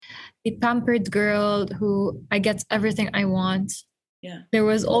the pampered girl who I get everything I want. Yeah. There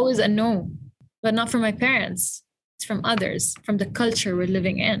was always a no, but not from my parents. It's from others, from the culture we're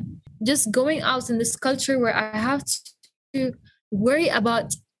living in. Just going out in this culture where I have to worry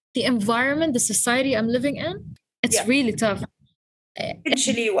about the environment, the society I'm living in, it's Yeah. really tough.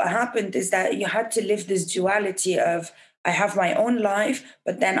 Eventually, what happened is that you had to live this duality of I have my own life,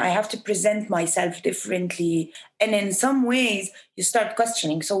 but then I have to present myself differently. And in some ways, you start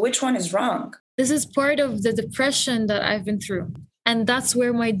questioning. So, which one is wrong? This is part of the depression that I've been through. And that's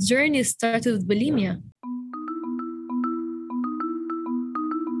where my journey started with bulimia.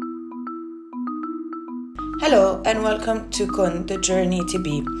 Hello, and welcome to Kun, the Journey to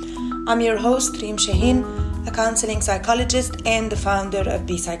Be. I'm your host, Reem Shaheen, a counseling psychologist and the founder of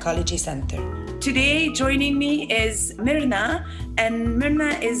the Psychology Center. Today, joining me is Myrna, and Myrna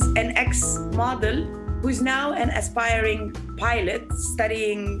is an ex-model who's now an aspiring pilot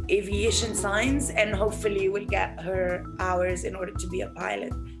studying aviation science and hopefully will get her hours in order to be a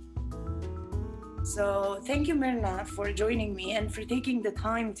pilot. So thank you, Myrna, for joining me and for taking the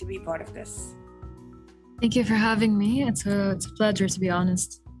time to be part of this. Thank you for having me. It's a pleasure, to be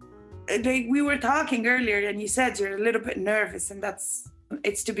honest. We were talking earlier and you said you're a little bit nervous, and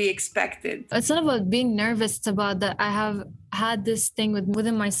it's to be expected. It's not about being nervous. It's about that I have had this thing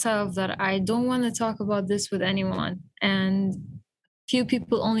within myself that I don't want to talk about this with anyone. And few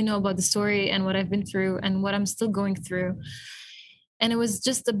people only know about the story and what I've been through and what I'm still going through. And it was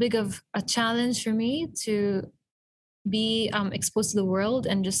just a big of a challenge for me to be exposed to the world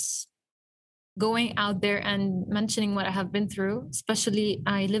and just going out there and mentioning what I have been through. Especially,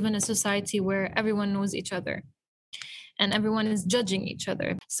 I live in a society where everyone knows each other and everyone is judging each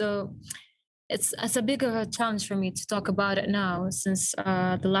other. So it's a big of a challenge for me to talk about it now since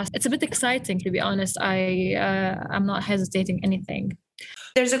it's a bit exciting, to be honest. I'm not hesitating anything.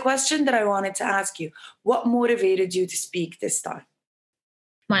 There's a question that I wanted to ask you. What motivated you to speak this time?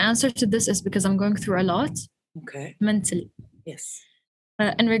 My answer to this is because I'm going through a lot. Okay. Mentally. Yes.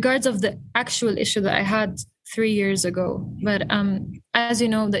 In regards of the actual issue that I had 3 years ago. But as you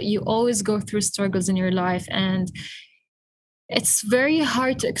know, that you always go through struggles in your life, and it's very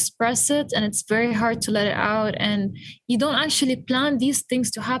hard to express it and it's very hard to let it out. And you don't actually plan these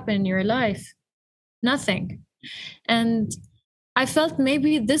things to happen in your life. Nothing. And I felt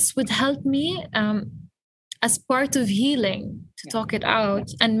maybe this would help me as part of healing to talk it out.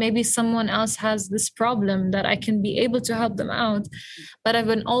 And maybe someone else has this problem that I can be able to help them out. But I've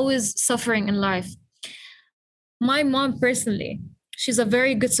been always suffering in life. My mom personally, she's a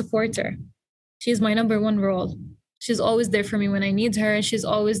very good supporter. She's my number one role. She's always there for me when I need her. She's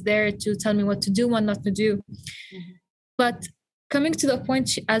always there to tell me what to do, what not to do. Mm-hmm. But coming to the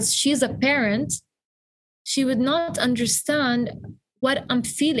point, as she's a parent, she would not understand what I'm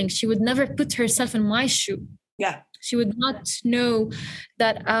feeling. She would never put herself in my shoe. Yeah. She would not know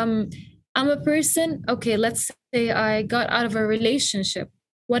that I'm a person. Okay, let's say I got out of a relationship.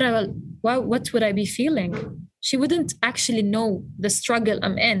 What would I be feeling? She wouldn't actually know the struggle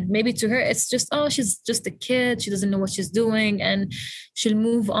I'm in. Maybe to her, it's just, oh, she's just a kid. She doesn't know what she's doing and she'll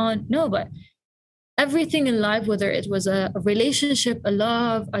move on. No, but everything in life, whether it was a relationship, a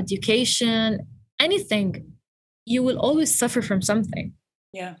love, education, anything, you will always suffer from something.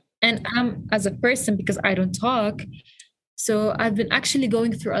 Yeah. And I'm, as a person, because I don't talk, so I've been actually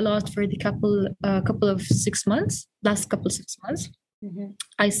going through a lot for the couple of 6 months, last couple of 6 months. Mm-hmm.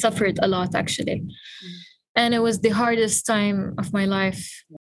 I suffered a lot, actually. Mm-hmm. And it was the hardest time of my life.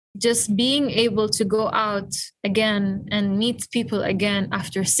 Just being able to go out again and meet people again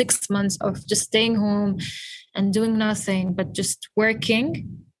after 6 months of just staying home and doing nothing but just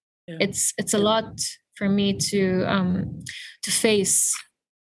working. Yeah. It's a lot for me to face.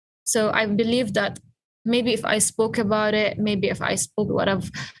 So I believe that maybe if I spoke about it, maybe if I spoke what I've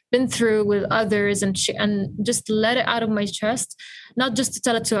been through with others and just let it out of my chest, not just to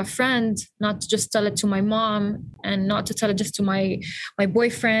tell it to a friend, not to just tell it to my mom, and not to tell it just to my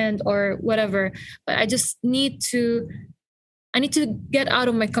boyfriend or whatever, but I need to get out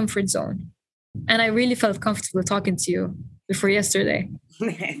of my comfort zone. And I really felt comfortable talking to you before yesterday.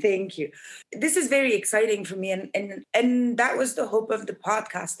 Thank you. This is very exciting for me. And that was the hope of the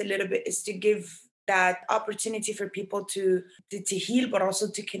podcast a little bit, is to give that opportunity for people to heal, but also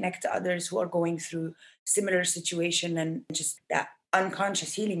to connect to others who are going through similar situation, and just that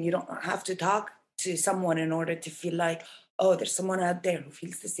unconscious healing. You don't have to talk to someone in order to feel like, oh, there's someone out there who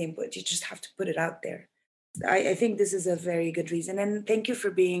feels the same, but you just have to put it out there. I think this is a very good reason. And thank you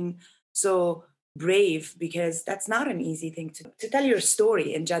for being so brave, because that's not an easy thing to tell your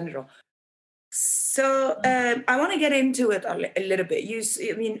story in general. So I want to get into it a little bit.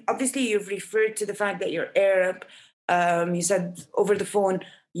 I mean, obviously, you've referred to the fact that you're Arab. You said over the phone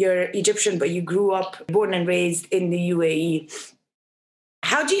you're Egyptian, but you grew up, born and raised in the UAE.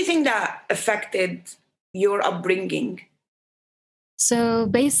 How do you think that affected your upbringing? So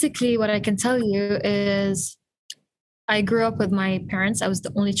basically, what I can tell you is I grew up with my parents. I was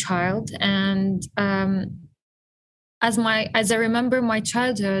the only child, and as I remember my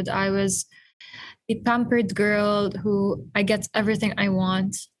childhood, I was the pampered girl who I get everything I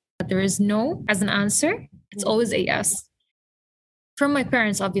want. But there is no as an answer. It's always a yes from my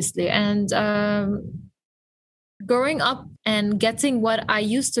parents, obviously. And growing up and getting what I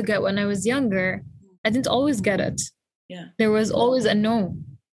used to get when I was younger, I didn't always get it. Yeah. There was always a no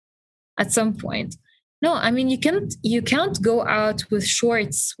at some point. No, I mean you can't go out with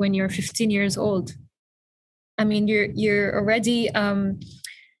shorts when you're 15 years old. I mean you're already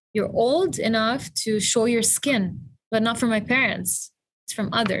you're old enough to show your skin, but not from my parents. It's from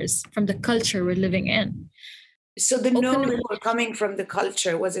others, from the culture we're living in. So the no Open, were coming from the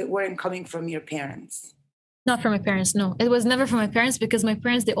culture, weren't coming from your parents? not from my parents, no. It was never from my parents because my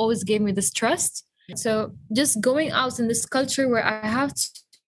parents, they always gave me this trust. So just going out in this culture where I have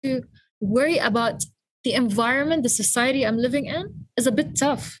to worry about the environment, the society I'm living in is a bit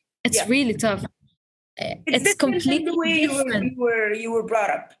tough. It's really tough. It's It's different than completely the way different. you were brought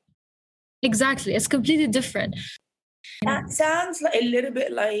up. Exactly. It's completely different. That sounds like a little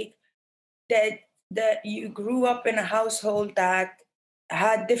bit like that you grew up in a household that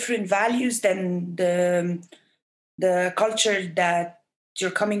had different values than the culture that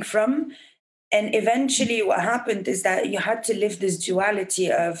you're coming from. And eventually what happened is that you had to live this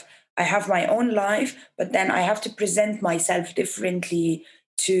duality of I have my own life, but then I have to present myself differently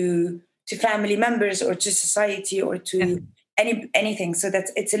to family members or to society or to anything. So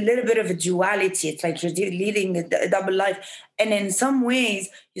that's it's a little bit of a duality. It's like you're leading a double life. And in some ways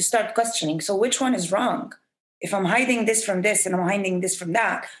you start questioning. So which one is wrong? If I'm hiding this from this and I'm hiding this from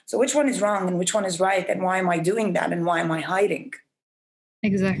that, so which one is wrong and which one is right? And why am I doing that? And why am I hiding?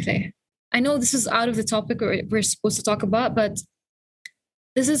 Exactly. I know this is out of the topic we're supposed to talk about, but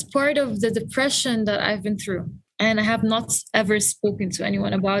this is part of the depression that I've been through. And I have not ever spoken to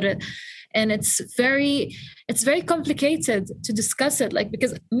anyone about it. And it's very complicated to discuss it. Like,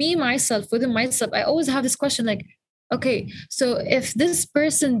 because me, myself, within myself, I always have this question like, okay, so if this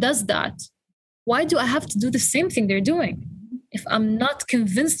person does that, why do I have to do the same thing they're doing if I'm not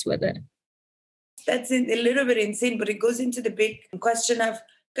convinced with it? That's a little bit insane, but it goes into the big question of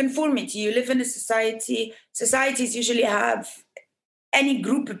conformity. You live in a society. Societies usually have any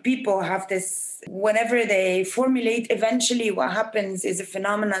group of people have this. Whenever they formulate, eventually what happens is a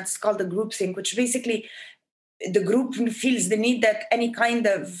phenomenon. It's called the groupthink, which basically the group feels the need that anyone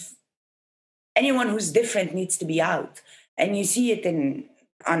who's different needs to be out, and you see it in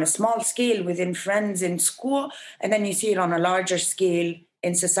on a small scale within friends in school, and then you see it on a larger scale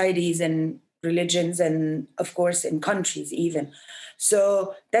in societies and religions and of course in countries even.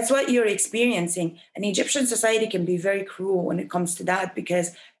 So that's what you're experiencing. And Egyptian society can be very cruel when it comes to that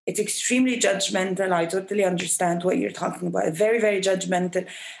because it's extremely judgmental. I totally understand what you're talking about. Very, very judgmental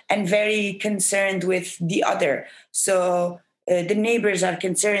and very concerned with the other. So the neighbors are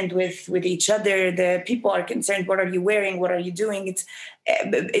concerned with each other. The people are concerned. What are you wearing? What are you doing?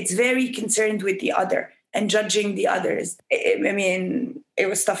 It's very concerned with the other and judging the others. I mean, it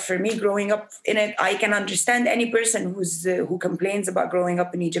was tough for me growing up in it. I can understand any person who complains about growing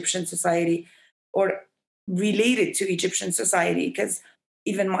up in Egyptian society or related to Egyptian society, because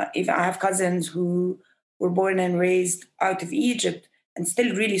even I have cousins who were born and raised out of Egypt and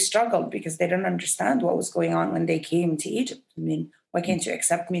still really struggled because they don't understand what was going on when they came to Egypt. I mean, why can't you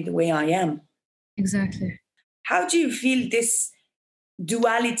accept me the way I am? Exactly. How do you feel this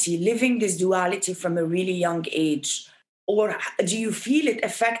duality, living this duality from a really young age? Or do you feel it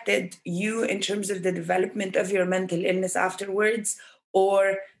affected you in terms of the development of your mental illness afterwards?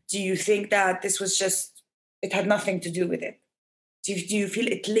 Or do you think that this was just, it had nothing to do with it? Do you feel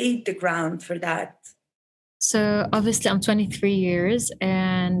it laid the ground for that? So obviously I'm 23 years,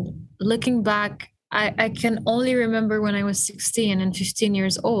 and looking back, I can only remember when I was 16 and 15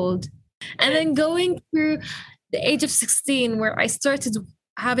 years old. And then going through the age of 16 where I started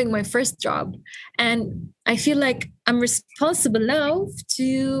having my first job. And I feel like I'm responsible now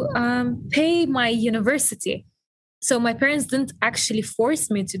to pay my university. So my parents didn't actually force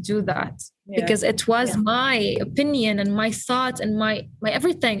me to do that because it was my opinion and my thought and my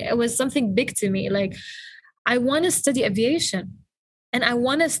everything. It was something big to me. Like, I want to study aviation and I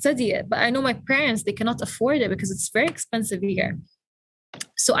want to study it, but I know my parents, they cannot afford it because it's very expensive here.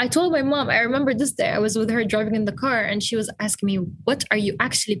 So I told my mom, I remember this day, I was with her driving in the car and she was asking me, what are you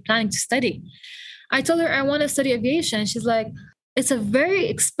actually planning to study? I told her I want to study aviation. She's like, it's a very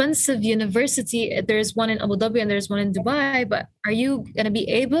expensive university. There's one in Abu Dhabi and there's one in Dubai, but are you going to be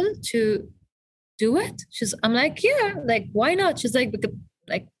able to do it? I'm like, yeah, like, why not? She's like,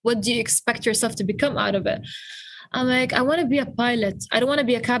 like, what do you expect yourself to become out of it? I'm like, I want to be a pilot. I don't want to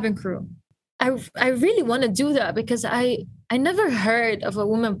be a cabin crew. I really want to do that because I never heard of a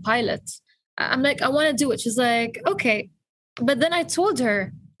woman pilot. I'm like, I want to do it. She's like, okay. But then I told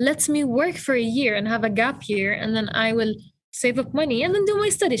her, let me work for a year and have a gap year, and then I will save up money and then do my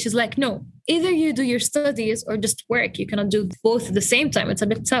studies. She's like, no, either you do your studies or just work. You cannot do both at the same time. It's a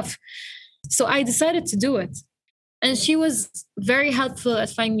bit tough. So I decided to do it. And she was very helpful at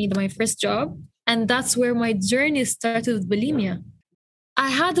finding me my first job. And that's where my journey started with bulimia. I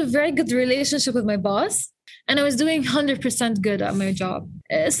had a very good relationship with my boss and I was doing 100% good at my job.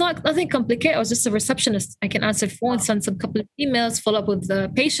 It's not nothing complicated. I was just a receptionist. I can answer phones, send some couple of emails, follow up with the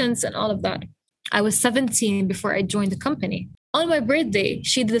patients and all of that. I was 17 before I joined the company. On my birthday,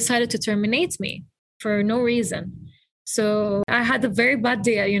 she decided to terminate me for no reason. So I had a very bad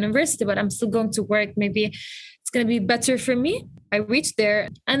day at university, but I'm still going to work. Maybe it's going to be better for me. I reached there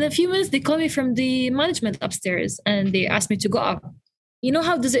and in a few minutes, they called me from the management upstairs and they asked me to go up. You know,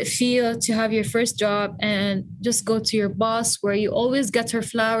 how does it feel to have your first job and just go to your boss where you always get her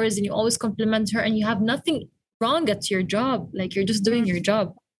flowers and you always compliment her and you have nothing wrong at your job? Like you're just doing your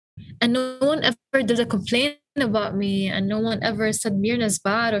job. And no one ever did a complaint about me and no one ever said Myrna's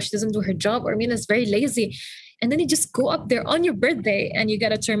bad or she doesn't do her job or Myrna's very lazy. And then you just go up there on your birthday and you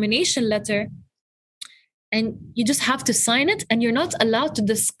get a termination letter and you just have to sign it and you're not allowed to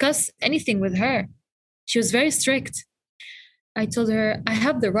discuss anything with her. She was very strict. I told her, I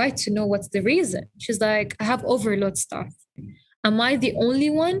have the right to know what's the reason. She's like, I have overload staff. Am I the only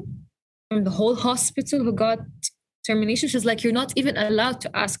one from the whole hospital who got termination? She's like, you're not even allowed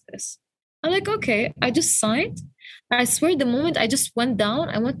to ask this. I'm like, okay, I just signed. I swear the moment I just went down,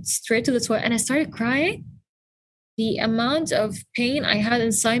 I went straight to the toilet and I started crying. The amount of pain I had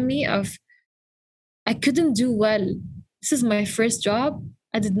inside me of, I couldn't do well. This is my first job.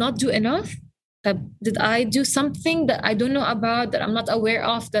 I did not do enough. Did I do something that I don't know about, that I'm not aware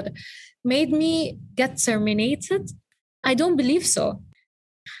of, that made me get terminated? I don't believe so.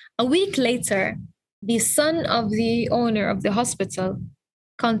 A week later, the son of the owner of the hospital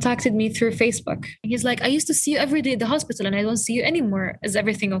contacted me through Facebook. He's like, I used to see you every day at the hospital and I don't see you anymore. Is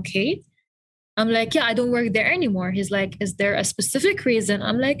everything okay? I'm like, yeah, I don't work there anymore. He's like, is there a specific reason?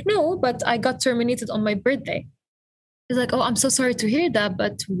 I'm like, no, but I got terminated on my birthday. He's like, oh, I'm so sorry to hear that,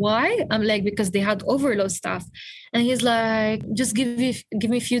 but why? I'm like, because they had overload staff. And he's like, just give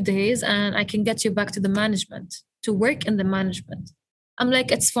me a few days and I can get you back to the management, to work in the management. I'm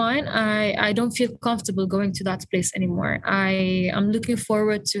like, it's fine. I don't feel comfortable going to that place anymore. I'm looking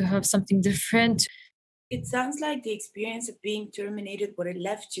forward to have something different. It sounds like the experience of being terminated, what it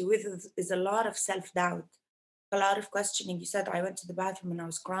left you with is a lot of self-doubt, a lot of questioning. You said, I went to the bathroom and I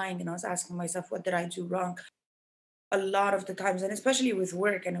was crying and I was asking myself, what did I do wrong? A lot of the times, and especially with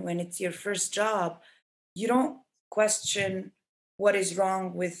work and when it's your first job, you don't question what is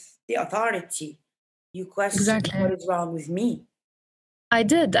wrong with the authority. You question what is wrong with me. I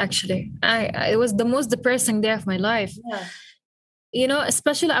did actually. It was the most depressing day of my life. Yeah. You know,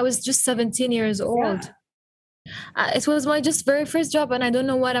 especially I was just 17 years old. Yeah. It was my just very first job and I don't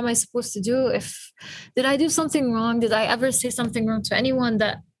know what am I supposed to do. Did I do something wrong? Did I ever say something wrong to anyone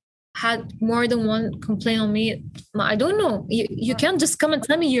that had more than one complaint on me? I don't know. You can't just come and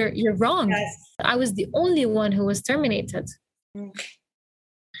tell me you're wrong. Yes. I was the only one who was terminated.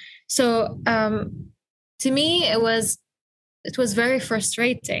 So to me, it was very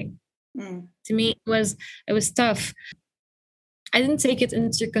frustrating. To me, it was tough. I didn't take it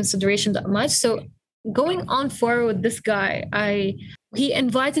into consideration that much. So going on forward with this guy, he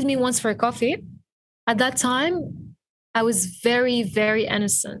invited me once for a coffee. At that time, I was very, very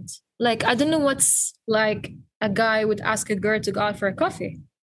innocent. Like, I don't know what's like a guy would ask a girl to go out for a coffee.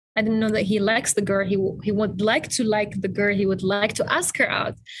 I didn't know that he likes the girl. He would like to like the girl. He would like to ask her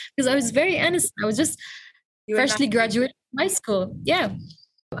out because I was very innocent. I was just freshly graduated from high school. Yeah.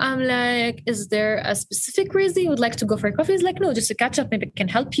 I'm like, is there a specific reason you would like to go for a coffee? He's like, no, just to catch up. Maybe I can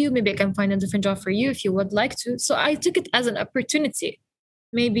help you. Maybe I can find a different job for you if you would like to. So I took it as an opportunity.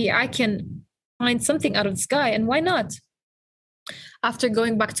 Maybe I can find something out of the sky, and why not? After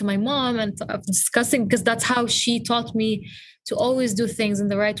going back to my mom and discussing, because that's how she taught me to always do things in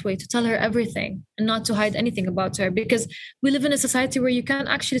the right way, to tell her everything and not to hide anything about her, because we live in a society where you can't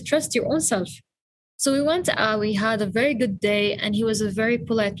actually trust your own self. So we went out, we had a very good day, and he was a very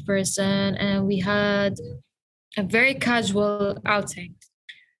polite person, and we had a very casual outing.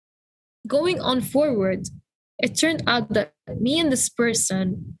 Going on forward, it turned out that me and this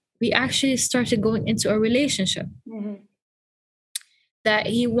person, we actually started going into a relationship. Mm-hmm. That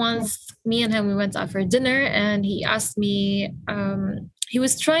he wants me and him, we went out for dinner, and he asked me, he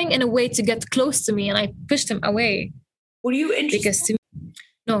was trying in a way to get close to me, and I pushed him away. Were you interested? Because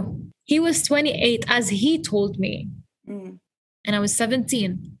no, he was 28 as he told me, and I was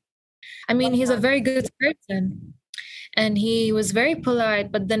 17. I mean, he's a very good person, and he was very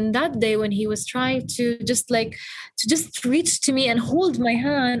polite. But then that day, when he was trying to just reach to me and hold my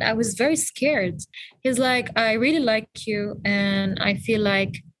hand, I was very scared. He's like, I really like you, and I feel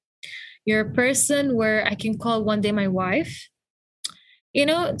like you're a person where I can call one day my wife.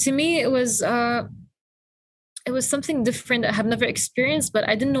 To me, it was something different I have never experienced, but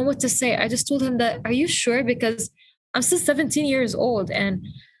I didn't know what to say. I just told him that, are you sure? Because I'm still 17 years old, and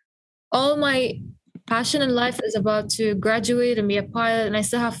all my passion in life is about to graduate and be a pilot, and I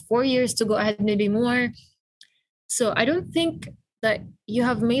still have 4 years to go ahead, maybe more. So I don't think that you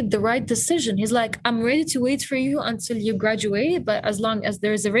have made the right decision. He's like, I'm ready to wait for you until you graduate, but as long as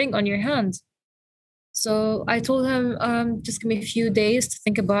there's a ring on your hand. So I told him, just give me a few days to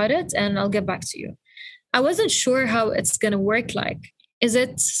think about it, and I'll get back to you. I wasn't sure how it's going to work. Like, is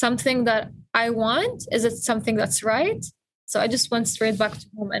it something that I want? Is it something that's right? So I just went straight back to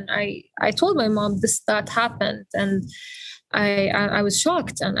home, and I told my mom that happened, and I was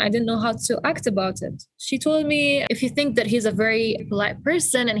shocked, and I didn't know how to act about it. She told me, if you think that he's a very polite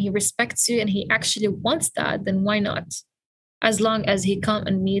person and he respects you and he actually wants that, then why not? As long as he come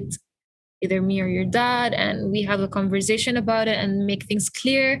and meet either me or your dad, and we have a conversation about it and make things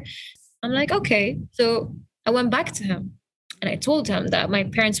clear. I'm like, okay. So I went back to him and I told him that my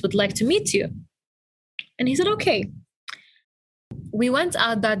parents would like to meet you. And he said, okay. We went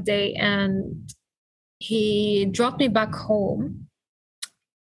out that day and he dropped me back home.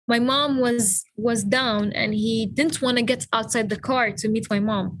 My mom was down, and he didn't want to get outside the car to meet my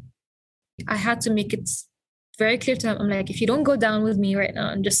mom. I had to make it very clear to him. I'm like, if you don't go down with me right now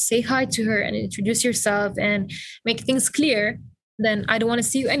and just say hi to her and introduce yourself and make things clear, then I don't want to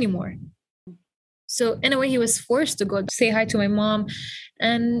see you anymore. So in a way, he was forced to go say hi to my mom,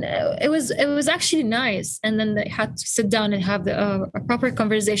 and it was actually nice. And then they had to sit down and have a proper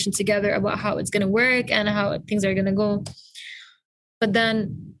conversation together about how it's going to work and how things are going to go. But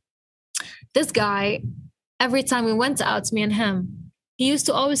then this guy, every time we went out, me and him, he used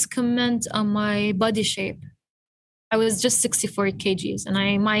to always comment on my body shape. I was just 64 kgs,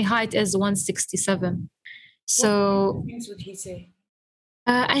 and my height is 167. So what things would he say?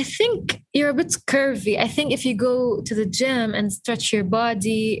 I think you're a bit curvy. I think if you go to the gym and stretch your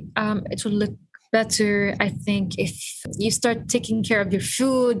body, it will look better. I think if you start taking care of your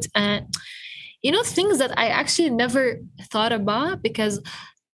food, and things that I actually never thought about, because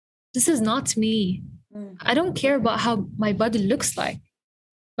this is not me. I don't care about how my body looks like,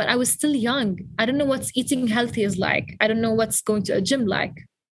 but I was still young. I don't know what's eating healthy is like. I don't know what's going to a gym like,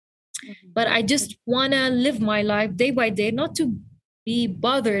 but I just want to live my life day by day, not to be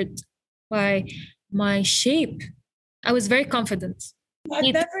bothered by my shape. I was very confident.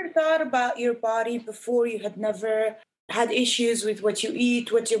 I'd never thought about your body before. You had never had issues with what you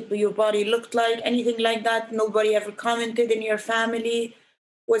eat, what your body looked like, anything like that. Nobody ever commented in your family.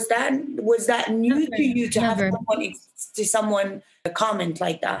 Was that new to you to have someone comment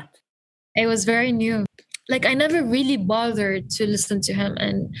like that? It was very new. Like, I never really bothered to listen to him,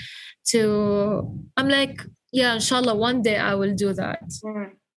 and I'm like, yeah, inshallah, one day I will do that.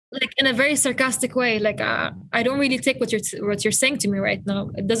 Like, in a very sarcastic way. Like, I don't really take what you're saying to me right now.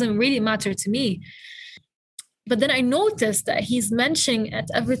 It doesn't really matter to me. But then I noticed that he's mentioning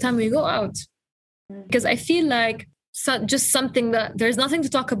it every time we go out, because I feel like just something that there's nothing to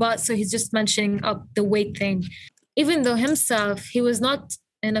talk about. So he's just mentioning up the weight thing, even though himself, he was not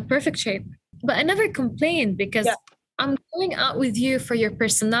in a perfect shape. But I never complained, because I'm going out with you for your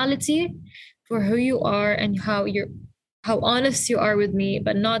personality, for who you are, and how honest you are with me,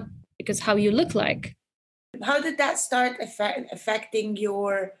 but not because how you look like. How did that start affecting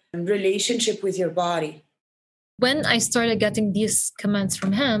your relationship with your body? When I started getting these comments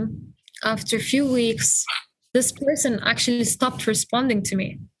from him, after a few weeks, this person actually stopped responding to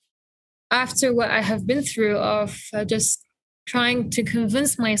me. After what I have been through of just trying to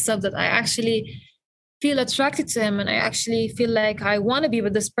convince myself that I actually feel attracted to him and I actually feel like I want to be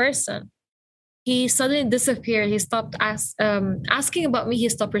with this person, he suddenly disappeared. He stopped asking about me. He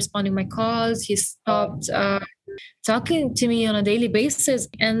stopped responding my calls. He stopped talking to me on a daily basis.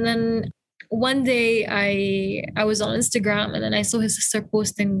 And then one day I was on Instagram and then I saw his sister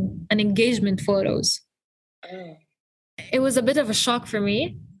posting an engagement photos. Oh. It was a bit of a shock for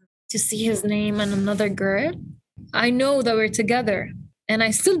me to see his name and another girl. I know that we're together and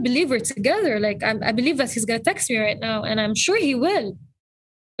I still believe we're together. Like I believe that he's going to text me right now and I'm sure he will.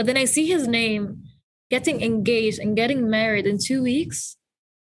 But then I see his name getting engaged and getting married in 2 weeks.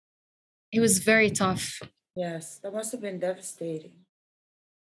 It was very tough. Yes, that must have been devastating.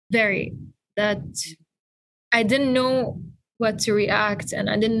 Very. That I didn't know what to react and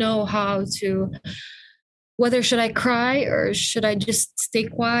I didn't know how to, whether should I cry or should I just stay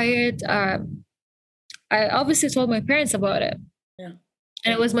quiet. I obviously told my parents about it. Yeah.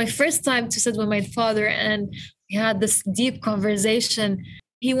 And it was my first time to sit with my father and we had this deep conversation.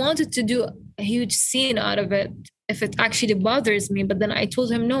 He wanted to do a huge scene out of it if it actually bothers me, but then I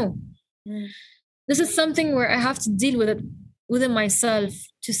told him no. This is something where I have to deal with it within myself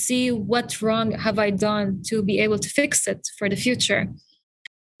to see what wrong have I done to be able to fix it for the future.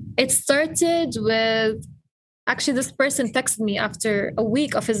 It started with actually this person texted me after a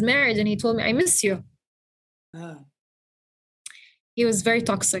week of his marriage and he told me, I miss you. He was very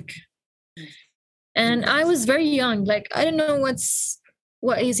toxic. And I was very young. Like, I don't know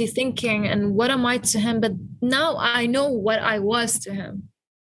what is he thinking and what am I to him? But now I know what I was to him.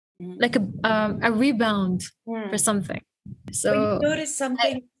 Like a rebound for something. So but you notice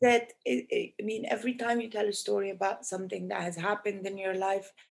something that, I mean, every time you tell a story about something that has happened in your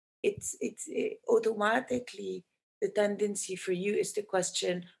life, it's automatically the tendency for you is to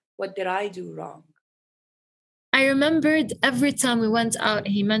question, what did I do wrong? I remembered every time we went out,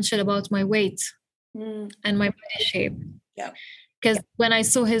 he mentioned about my weight and my body shape. Yeah. Because when I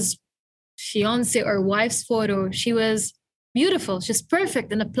saw his fiance or wife's photo, she was beautiful. She's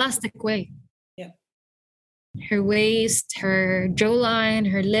perfect in a plastic way. Yeah. Her waist, her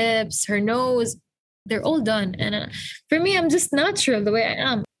jawline, her lips, her nose, they're all done. And for me, I'm just natural the way I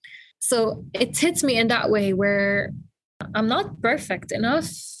am. So it hits me in that way where I'm not perfect enough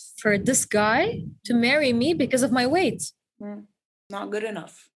for this guy to marry me because of my weight. Not good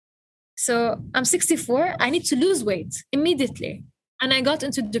enough. So I'm 64. I need to lose weight immediately. And I got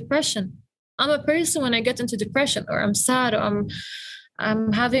into depression. I'm a person when I get into depression or I'm sad or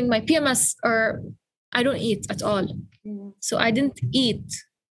I'm having my PMS or I don't eat at all. So I didn't eat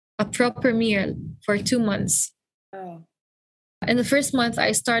a proper meal for 2 months. Oh. In the first month,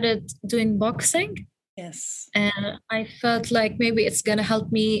 I started doing boxing. Yes. And I felt like maybe it's going to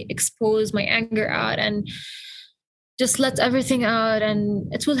help me expose my anger out and just let everything out.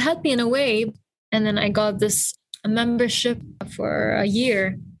 And it will help me in a way. And then I got this membership for a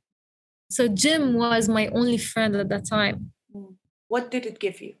year. So gym was my only friend at that time. What did it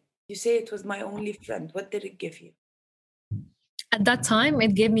give you? You say it was my only friend. What did it give you? At that time,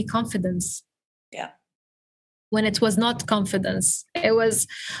 it gave me confidence. Yeah. When it was not confidence, it was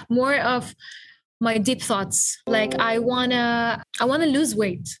more of my deep thoughts. Like I wanna lose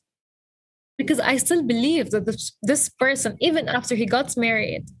weight because I still believe that this person, even after he got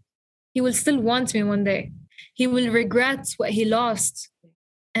married, he will still want me one day. He will regret what he lost.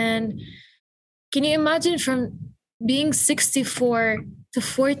 And can you imagine from being 64 to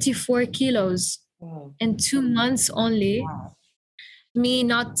 44 kilos in 2 months only, me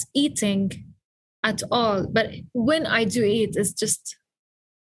not eating at all. But when I do eat, it's just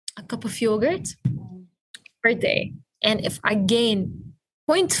a cup of yogurt per day. And if I gain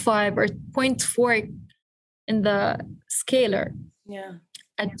 0.5 or 0.4 in the scaler,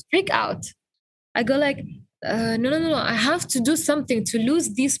 I freak out. I go like, no. I have to do something to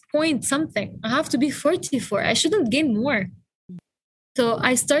lose these point something. I have to be 44. I shouldn't gain more. So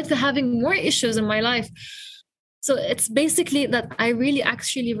I started having more issues in my life. So it's basically that I really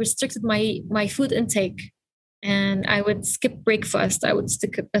actually restricted my food intake. And I would skip breakfast. I would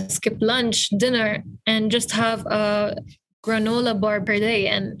skip lunch, dinner, and just have a granola bar per day.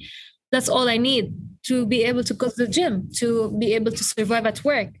 And that's all I need to be able to go to the gym, to be able to survive at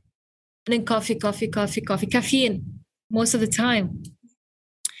work. And then coffee, caffeine most of the time.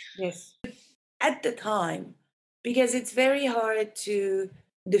 Yes. At the time, because it's very hard to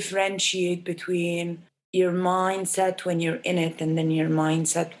differentiate between your mindset when you're in it and then your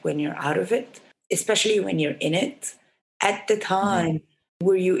mindset when you're out of it, especially when you're in it. At the time,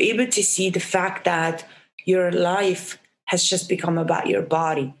 were you able to see the fact that your life has just become about your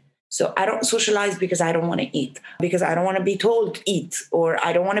body? So I don't socialize because I don't want to eat, because I don't want to be told to eat, or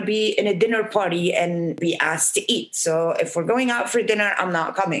I don't want to be in a dinner party and be asked to eat. So if we're going out for dinner, I'm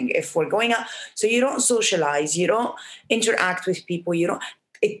not coming. If we're going out, so you don't socialize, you don't interact with people,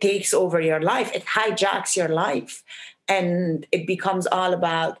 it takes over your life. It hijacks your life. And it becomes all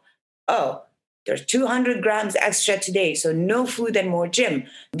about oh, there's 200 grams extra today, so no food and more gym.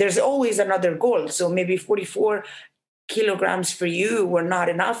 There's always another goal. So maybe 44 kilograms for you were not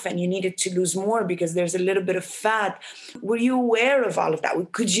enough and you needed to lose more because there's a little bit of fat. Were you aware of all of that?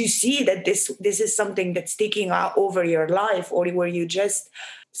 Could you see that this is something that's taking out over your life, or were you just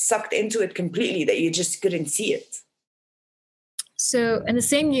sucked into it completely that you just couldn't see it? So in the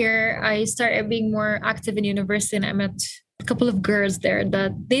same year, I started being more active in university, and I met a couple of girls there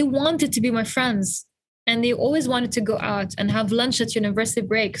that they wanted to be my friends. And they always wanted to go out and have lunch at university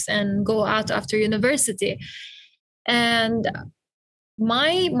breaks and go out after university. And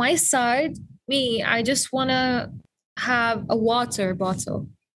my side, me, I just want to have a water bottle,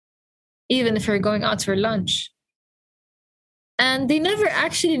 even if we're going out for lunch. And they never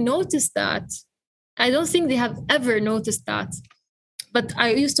actually noticed that. I don't think they have ever noticed that. But I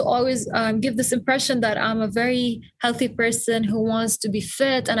used to always give this impression that I'm a very healthy person who wants to be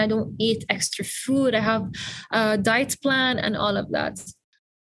fit and I don't eat extra food. I have a diet plan and all of that.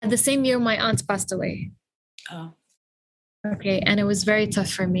 At the same year, my aunt passed away. Oh. Okay. And it was very tough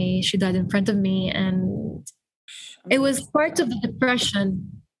for me. She died in front of me. And it was part of the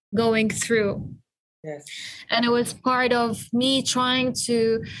depression going through. Yes. And it was part of me trying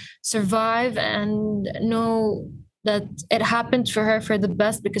to survive and know that it happened for her for the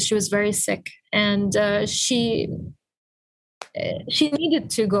best, because she was very sick, and she needed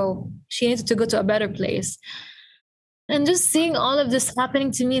to go. She needed to go to a better place. And just seeing all of this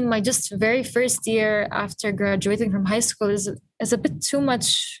happening to me in my just very first year after graduating from high school is a bit too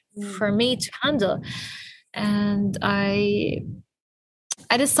much for me to handle. And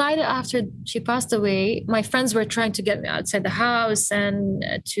I decided after she passed away, my friends were trying to get me outside the house and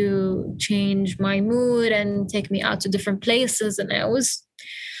to change my mood and take me out to different places. And I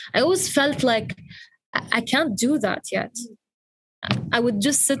always felt like I can't do that yet. I would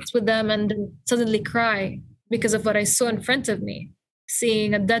just sit with them and then suddenly cry because of what I saw in front of me.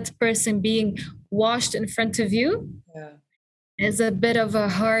 Seeing a dead person being washed in front of you. Yeah. Is a bit of a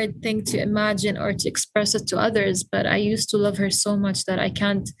hard thing to imagine or to express it to others. But I used to love her so much that I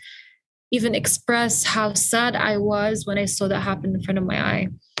can't even express how sad I was when I saw that happen in front of my eye.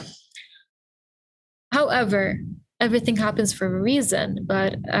 However, everything happens for a reason.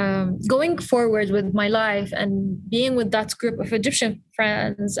 But going forward with my life and being with that group of Egyptian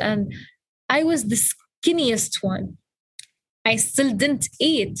friends, and I was the skinniest one. I still didn't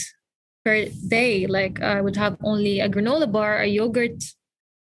eat per day. Like I would have only a granola bar, a yogurt,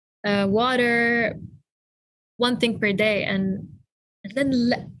 water, one thing per day. And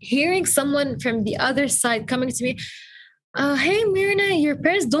then hearing someone from the other side coming to me, hey Myrna, your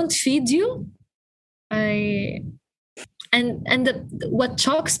parents don't feed you? What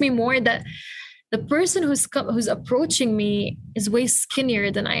shocks me more that the person who's approaching me is way skinnier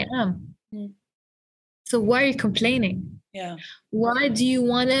than I am. So why are you complaining? Yeah. Why do you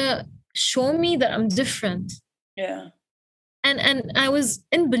want to show me that I'm different? Yeah. And I was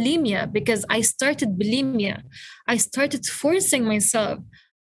in bulimia because I started bulimia. I started forcing myself,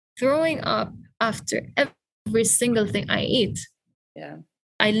 throwing up after every single thing I eat. Yeah.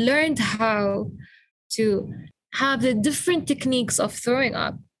 I learned how to have the different techniques of throwing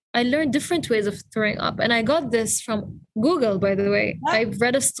up. I learned different ways of throwing up. And I got this from Google, by the way. Yeah. I've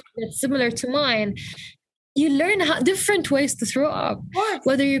read a story that's similar to mine. You learn different ways to throw up.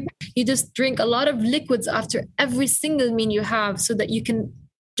 Whether you just drink a lot of liquids after every single meal you have so that you can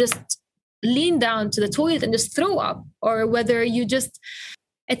just lean down to the toilet and just throw up, or whether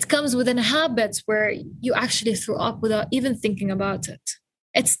it comes within habits where you actually throw up without even thinking about it.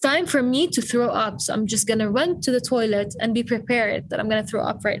 It's time for me to throw up. So I'm just going to run to the toilet and be prepared that I'm going to throw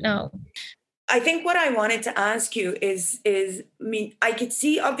up right now. I think what I wanted to ask you is, I could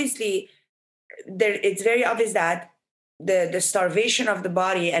see obviously it's very obvious that the starvation of the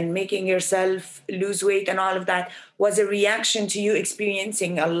body and making yourself lose weight and all of that was a reaction to you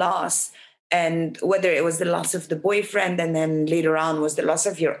experiencing a loss. And whether it was the loss of the boyfriend, and then later on was the loss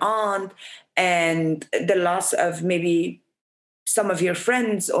of your aunt, and the loss of maybe some of your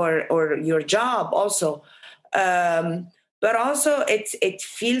friends or your job also. But also it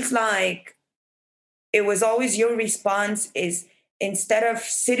feels like it was always your response is, instead of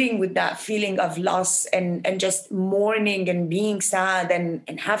sitting with that feeling of loss and just mourning and being sad and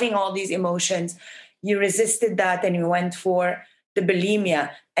having all these emotions, you resisted that and you went for the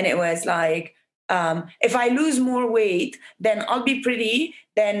bulimia. And it was like, if I lose more weight, then I'll be pretty.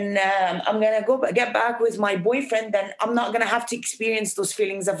 Then I'm going to get back with my boyfriend. Then I'm not going to have to experience those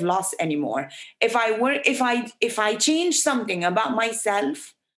feelings of loss anymore. If I change something about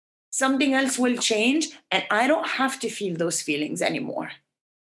myself, something else will change and I don't have to feel those feelings anymore.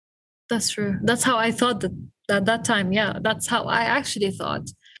 That's true. That's how I thought that at that time. Yeah, that's how I actually thought.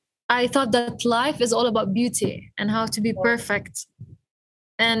 I thought that life is all about beauty and how to be perfect.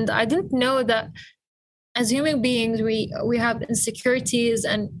 And I didn't know that as human beings, we have insecurities.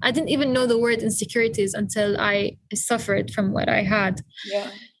 And I didn't even know the word insecurities until I suffered from what I had.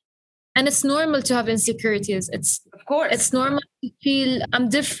 Yeah. And it's normal to have insecurities. Of course. It's normal to feel I'm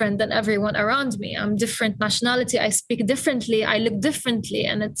different than everyone around me. I'm different nationality. I speak differently. I look differently,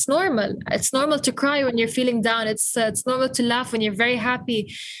 and it's normal. It's normal to cry when you're feeling down. It's normal to laugh when you're very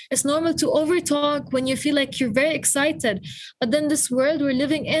happy. It's normal to overtalk when you feel like you're very excited. But then this world we're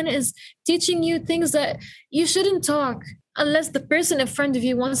living in is teaching you things that you shouldn't talk unless the person in front of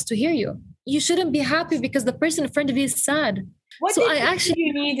you wants to hear you. You shouldn't be happy because the person in front of you is sad. What So did I you actually think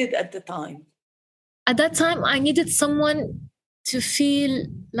you needed at the time? at that time I needed someone to feel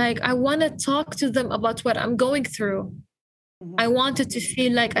like I want to talk to them about what I'm going through. I wanted to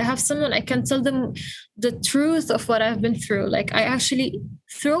feel like I have someone I can tell them the truth of what I've been through. Like I actually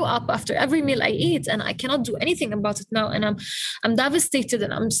throw up after every meal I eat, and I cannot do anything about it now. And I'm devastated,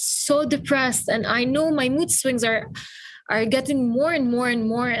 and I'm so depressed, and I know my mood swings are getting more and more and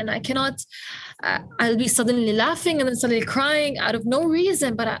more, and I cannot. I'll be suddenly laughing and then suddenly crying out of no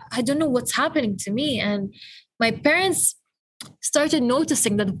reason, but I don't know what's happening to me. And my parents started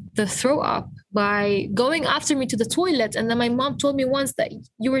noticing that the throw up by going after me to the toilet. And then my mom told me once that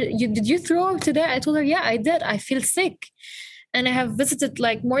you did you throw up today? I told her, yeah, I did. I feel sick. And I have visited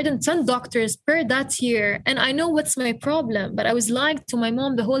like more than 10 doctors per that year. And I know what's my problem, but I was lying to my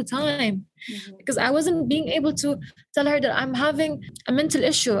mom the whole time because I wasn't being able to tell her that I'm having a mental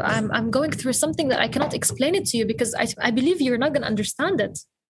issue. I'm going through something that I cannot explain it to you because I believe you're not going to understand it.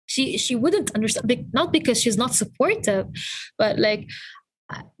 She wouldn't understand, not because she's not supportive, but like,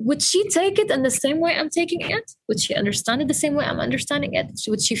 would she take it in the same way I'm taking it? Would she understand it the same way I'm understanding it?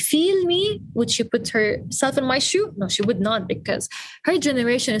 Would she feel me? Would she put herself in my shoe? No, she would not, because her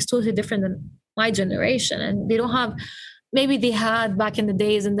generation is totally different than my generation. And they don't have, maybe they had back in the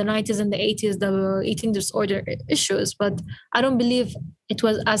days in the 90s and the 80s, the eating disorder issues, but I don't believe it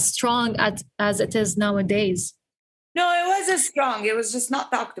was as strong as it is nowadays. No, it wasn't strong. It was just not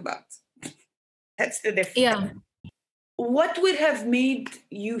talked about. That's the difference. Yeah. What would have made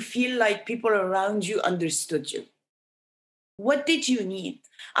you feel like people around you understood you? What did you need?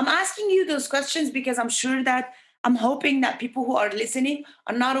 I'm asking you those questions because I'm hoping that people who are listening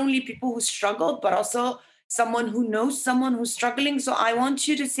are not only people who struggled, but also someone who knows someone who's struggling. So I want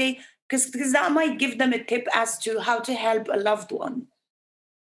you to say, because that might give them a tip as to how to help a loved one.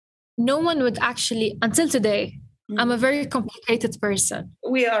 No one would actually, until today, I'm a very complicated person.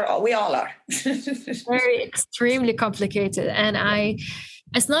 We all are. Very extremely complicated. And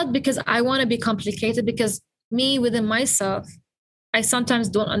it's not because I want to be complicated, because me within myself, I sometimes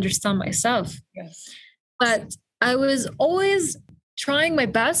don't understand myself. Yes. But I was always trying my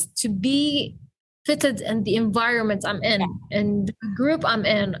best to be fitted in the environment I'm in, and the group I'm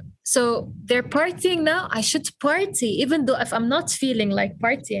in. So they're partying now, I should party, even though if I'm not feeling like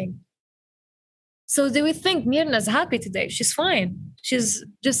partying. So they would think Myrna's happy today. She's fine. She's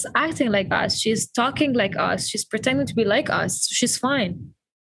just acting like us. She's talking like us. She's pretending to be like us. She's fine.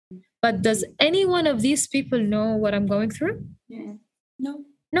 But does any one of these people know what I'm going through? Yeah. No.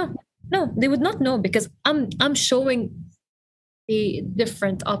 No, they would not know, because I'm showing the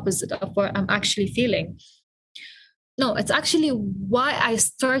different opposite of what I'm actually feeling. No, it's actually why I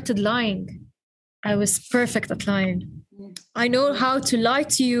started lying. I was perfect at lying. I know how to lie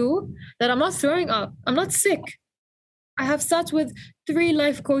to you that I'm not throwing up. I'm not sick. I have sat with 3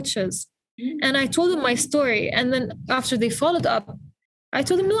 life coaches and I told them my story. And then after they followed up, I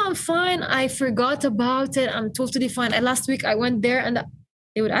told them, no, I'm fine. I forgot about it. I'm totally fine. And last week I went there, and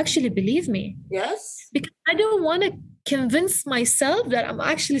they would actually believe me. Yes. Because I don't want to convince myself that I'm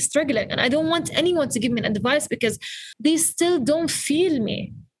actually struggling. And I don't want anyone to give me an advice because they still don't feel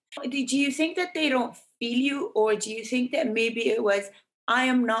me. Do you think that they don't feel you, or do you think that maybe it was, I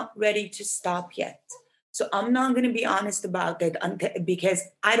am not ready to stop yet, so I'm not going to be honest about it because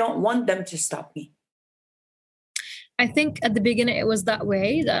I don't want them to stop me? I think at the beginning it was that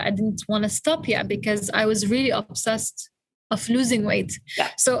way, that I didn't want to stop yet because I was really obsessed of losing weight. Yeah.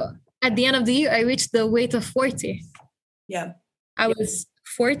 So at the end of the year, I reached the weight of 40. Yeah. I was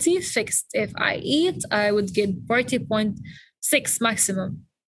 40 fixed. If I eat, I would get 40.6 maximum.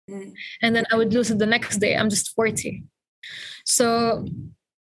 And then I would lose it the next day. I'm just 40. So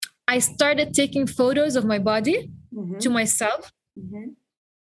I started taking photos of my body to myself,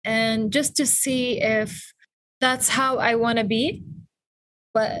 and just to see if that's how I want to be.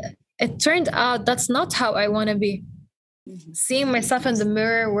 But it turned out that's not how I want to be. seeing myself in the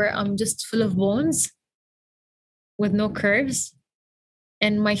mirror where I'm just full of bones with no curves,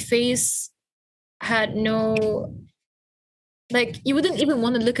 and my face had no, like, you wouldn't even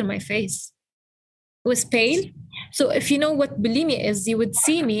want to look at my face. It was pale. So if you know what bulimia is, you would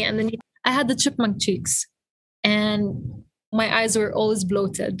see me, and then I had the chipmunk cheeks, and my eyes were always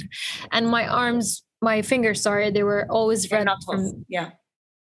bloated, and my fingers, sorry, they were always red from, yeah,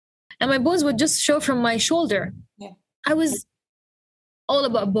 and my bones would just show from my shoulder. Yeah. I was all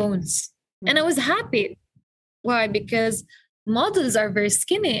about bones, and I was happy. Why? Because models are very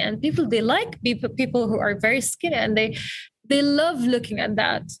skinny, and they like people who are very skinny, and they love looking at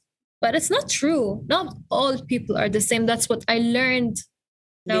that. But it's not true. Not all people are the same. That's what I learned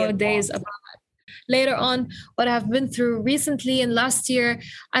nowadays about. Later on, what I've been through recently and last year,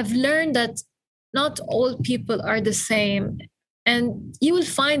 I've learned that not all people are the same, and you will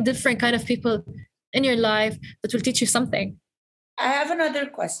find different kind of people in your life that will teach you something. I have another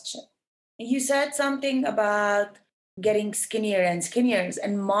question. You said something about getting skinnier and skinnier,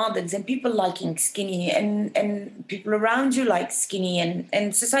 and models and people liking skinny, and people around you like skinny,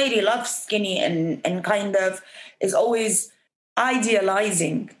 and society loves skinny, and kind of is always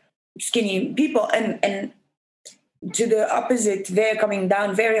idealizing skinny people, and to the opposite, they're coming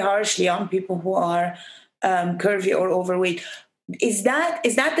down very harshly on people who are curvy or overweight. Is that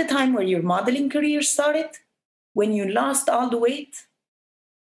the time where your modeling career started, when you lost all the weight?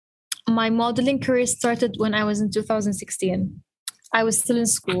 My modeling career started when I was in 2016. I was still in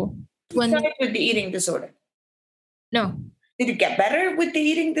school. You started with the eating disorder? No. Did you get better with the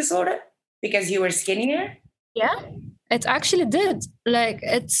eating disorder because you were skinnier? Yeah, it actually did. Like,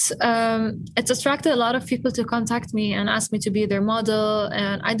 it's attracted a lot of people to contact me and ask me to be their model,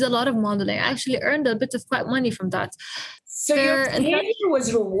 and I did a lot of modeling. I actually earned a bit of quite money from that. So your behavior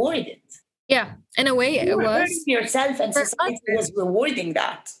was rewarded. Yeah, in a way, you it was. Yourself, and society was rewarding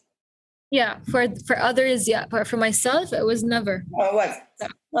that. Yeah, for others, yeah, but for myself, it was never. Oh, it was.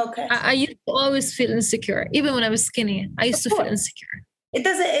 Okay. I used to always feel insecure, even when I was skinny. I used to feel insecure. It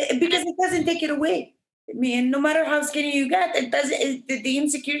doesn't, because it doesn't take it away. I mean, no matter how skinny you get, it doesn't. The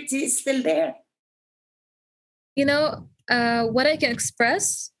insecurity is still there. You know, what I can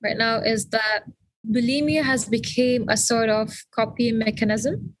express right now is that bulimia has become a sort of coping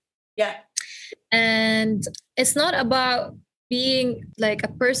mechanism. Yeah. And it's not about being like a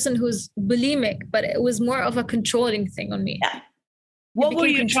person who's bulimic, but it was more of a controlling thing on me. Yeah. What were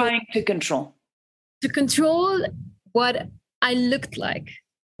you trying to control? To control what I looked like.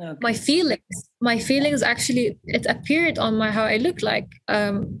 Okay. My feelings actually, it appeared on how I look like.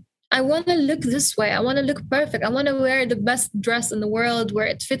 I want to look this way. I want to look perfect. I want to wear the best dress in the world where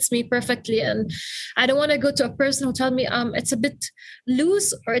it fits me perfectly. And I don't want to go to a person who tell me it's a bit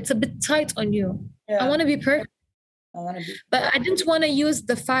loose or it's a bit tight on you. Yeah. I want to be perfect. But I didn't want to use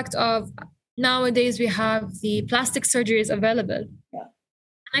the fact of nowadays we have the plastic surgeries available. Yeah.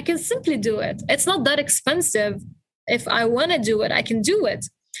 I can simply do it. It's not that expensive. If I want to do it, I can do it.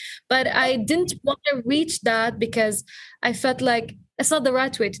 But I didn't want to reach that because I felt like it's not the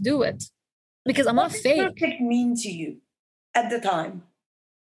right way to do it, because I'm not fake. What did perfect mean to you at the time?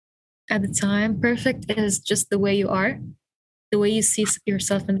 At the time, perfect is just the way you are, the way you see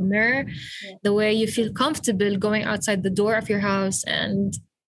yourself in the mirror, the way you feel comfortable going outside the door of your house. And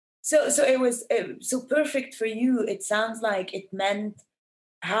so it was so perfect for you. It sounds like it meant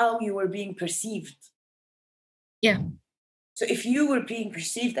how you were being perceived. Yeah. So if you were being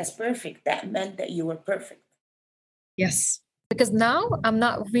perceived as perfect, that meant that you were perfect. Yes. Because now I'm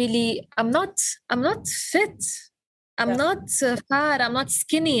not fit. I'm not fat. I'm not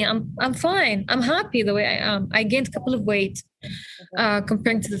skinny. I'm fine. I'm happy the way I am. I gained a couple of weight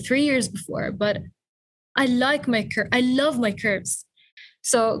comparing to the 3 years before, but I like my curve. I love my curves.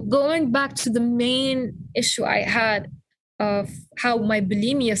 So going back to the main issue I had of how my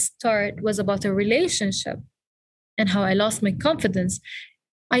bulimia started was about a relationship and how I lost my confidence.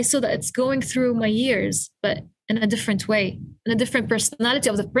 I saw that it's going through my years, but in a different way, in a different personality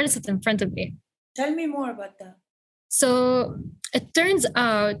of the person in front of me. Tell me more about that. So it turns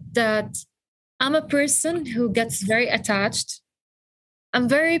out that I'm a person who gets very attached. I'm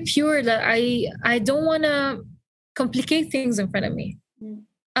very pure, that I don't want to complicate things in front of me.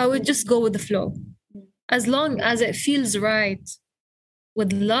 I would just go with the flow. As long as it feels right,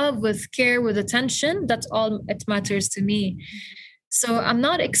 with love, with care, with attention, that's all it matters to me. So I'm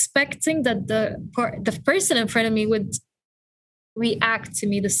not expecting that the person in front of me would react to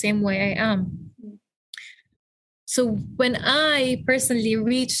me the same way I am. So when I personally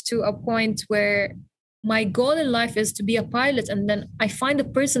reach to a point where my goal in life is to be a pilot, and then I find a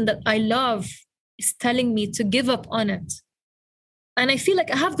person that I love is telling me to give up on it. And I feel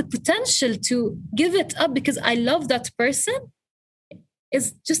like I have the potential to give it up because I love that person.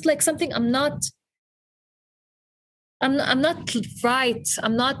 It's just like something I'm not right.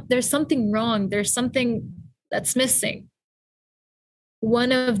 There's something wrong. There's something that's missing.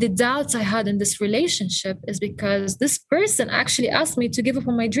 One of the doubts I had in this relationship is because this person actually asked me to give up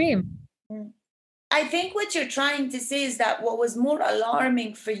on my dream. I think what you're trying to say is that what was more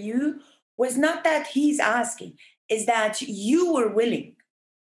alarming for you was not that he's asking, is that you were willing.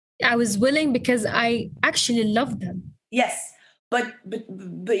 I was willing because I actually loved them. Yes, but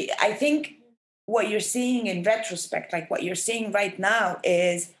I think what you're seeing in retrospect, like what you're seeing right now,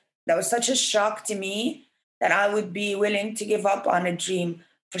 is that was such a shock to me that I would be willing to give up on a dream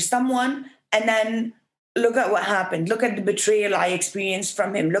for someone, and then look at what happened. Look at the betrayal I experienced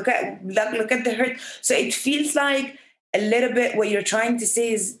from him. Look at the hurt. So it feels like a little bit what you're trying to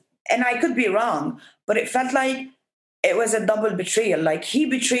say is, and I could be wrong, but it felt like it was a double betrayal. Like he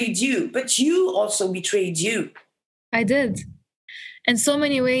betrayed you, but you also betrayed you. I did. In so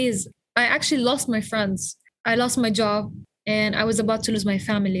many ways, I actually lost my friends. I lost my job and I was about to lose my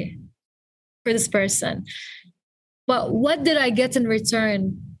family for this person. But what did I get in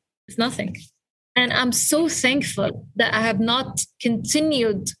return? It's nothing. And I'm so thankful that I have not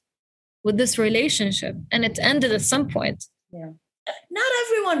continued with this relationship and it ended at some point. Yeah. Not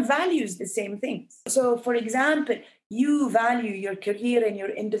everyone values the same things. So, for example, you value your career and your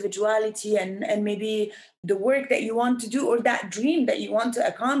individuality and maybe the work that you want to do or that dream that you want to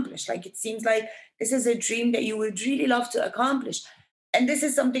accomplish. Like it seems like this is a dream that you would really love to accomplish. And this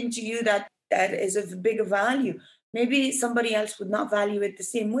is something to you that is of big value. Maybe somebody else would not value it the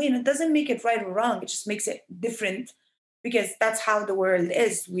same way. And it doesn't make it right or wrong. It just makes it different because that's how the world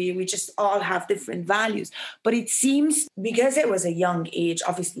is. We just all have different values. But it seems because it was a young age,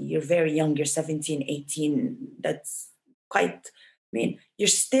 obviously you're very young, you're 17, 18. That's quite, you're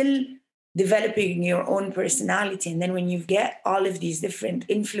still developing your own personality. And then when you get all of these different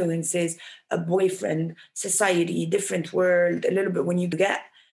influences, a boyfriend, society, different world, a little bit, when you get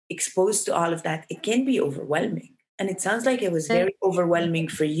exposed to all of that, it can be overwhelming. And it sounds like it was very overwhelming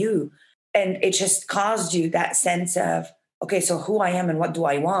for you. And it just caused you that sense of, okay, so who I am and what do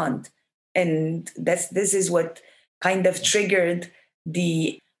I want? And this is what kind of triggered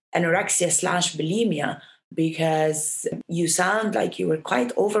the anorexia / bulimia, because you sound like you were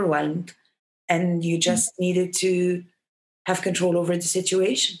quite overwhelmed and you just needed to have control over the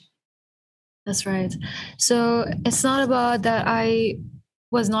situation. That's right. So it's not about that I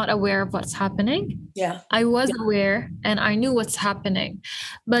was not aware of what's happening. Yeah. I was aware and I knew what's happening.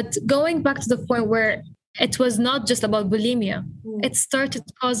 But going back to the point where it was not just about bulimia, it started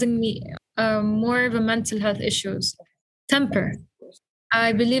causing me more of a mental health issues, temper.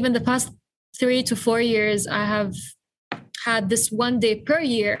 I believe in the past 3 to 4 years, I have had this one day per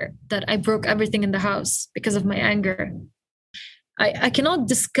year that I broke everything in the house because of my anger. I cannot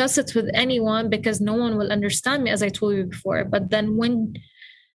discuss it with anyone because no one will understand me, as I told you before. But then when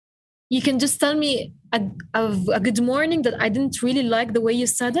you can just tell me a good morning that I didn't really like the way you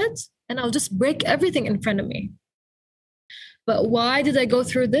said it, and I'll just break everything in front of me. But why did I go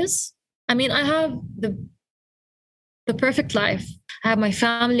through this? I mean, I have the perfect life. I have my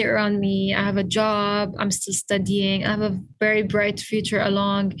family around me. I have a job. I'm still studying. I have a very bright future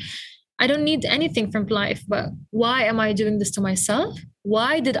along. I don't need anything from life, but why am I doing this to myself?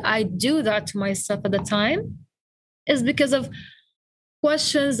 Why did I do that to myself at the time? Is because of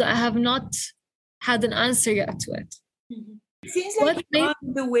questions that I have not had an answer yet to it. Mm-hmm. It seems like you're on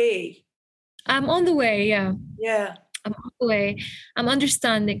the way. I'm on the way, yeah. Yeah. I'm on the way. I'm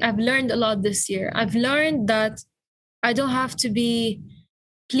understanding. I've learned a lot this year. I've learned that I don't have to be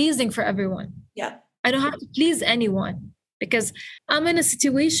pleasing for everyone. Yeah. I don't have to please anyone because I'm in a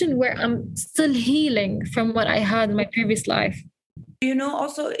situation where I'm still healing from what I had in my previous life.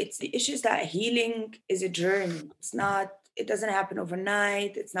 Also, it's the issues that healing is a journey. It doesn't happen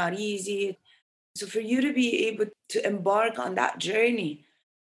overnight. It's not easy. So for you to be able to embark on that journey,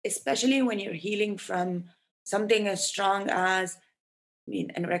 especially when you're healing from something as strong as,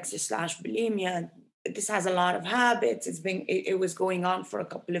 anorexia / bulimia, this has a lot of habits. It was going on for a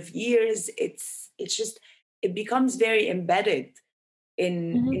couple of years. It becomes very embedded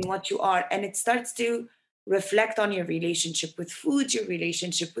in what you are, and it starts to reflect on your relationship with food, your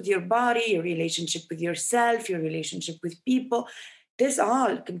relationship with your body, your relationship with yourself, your relationship with people. This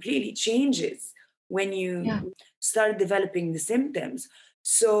all completely changes when you start developing the symptoms.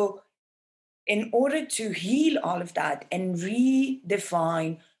 So in order to heal all of that and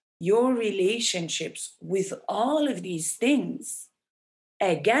redefine your relationships with all of these things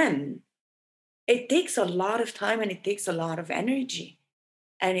again, it takes a lot of time and it takes a lot of energy.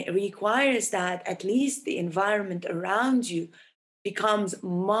 And it requires that at least the environment around you becomes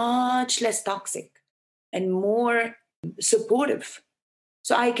much less toxic and more supportive.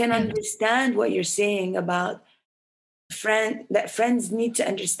 So I can Yeah, understand what you're saying about that friends need to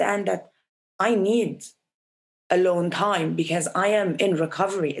understand that I need alone time because I am in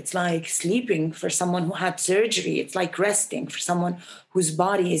recovery. It's like sleeping for someone who had surgery. It's like resting for someone whose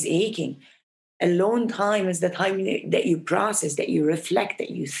body is aching. Alone time is the time that you process, that you reflect,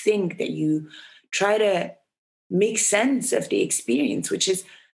 that you think, that you try to make sense of the experience, which is, I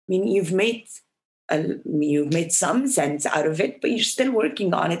mean, you've made some sense out of it, but you're still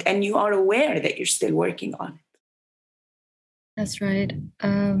working on it, and you are aware that you're still working on it. that's right.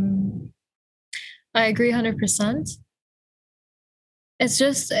 I agree 100%. It's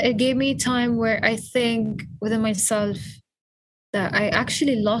just, it gave me time where I think within myself that I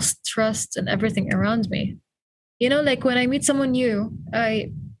actually lost trust in everything around me. You know, like when I meet someone new,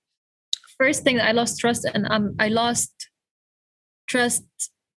 I first thing I lost trust, and I lost trust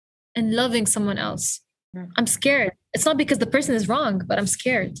in loving someone else. Mm. I'm scared. It's not because the person is wrong, but I'm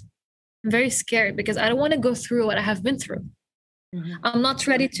scared. I'm very scared because I don't want to go through what I have been through. Mhm. I'm not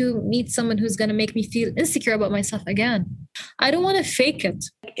ready to meet someone who's going to make me feel insecure about myself again. I don't want to fake it.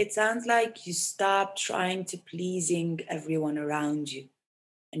 It sounds like you stopped trying to pleasing everyone around you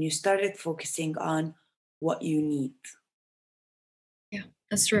and you started focusing on what you need Yeah,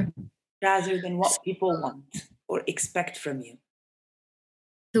 that's true. rather than what people want or expect from you.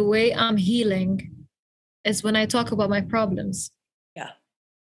 The way I'm healing is when I talk about my problems Yeah.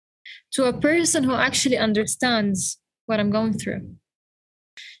 to a person who actually understands what I'm going through.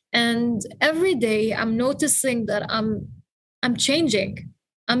 And every day I'm noticing that I'm changing.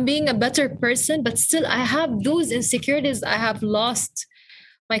 I'm being a better person, but still I have those insecurities I have lost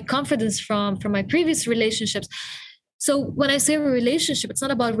my confidence from my previous relationships. So when I say a relationship, it's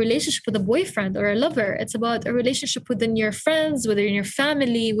not about a relationship with a boyfriend or a lover. It's about a relationship within your friends, within your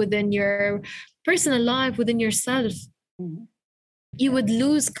family, within your personal life, within yourself. Mhm. You would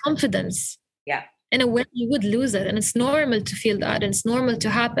lose confidence. Yeah. In a way, you would lose it. And it's normal to feel that. And it's normal to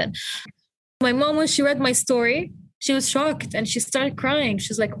happen. My mom, when she read my story, she was shocked and she started crying.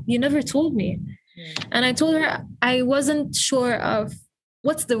 She's like, "You never told me." Yeah. And I told her I wasn't sure of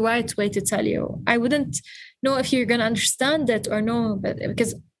what's the right way to tell you. I wouldn't know if you're going to understand it or no. But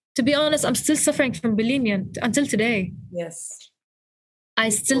because to be honest, I'm still suffering from bulimia until today. Yes. I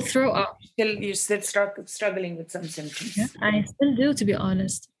still throw up. You're still struggling with some Yeah, symptoms. I still do, to be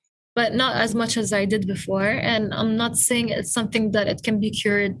honest, but not as much as I did before. And I'm not saying it's something that it can be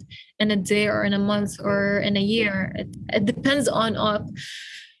cured in a day or in a month or in a year. It depends on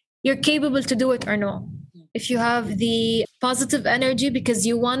you're capable to do it or no. If you have the positive energy because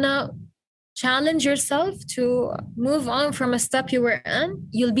you want to challenge yourself to move on from a step you were in,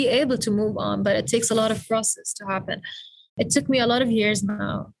 you'll be able to move on, but it takes a lot of process to happen. It took me a lot of years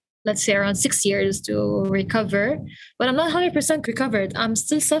now, let's say around 6 years to recover, but I'm not 100% recovered. I'm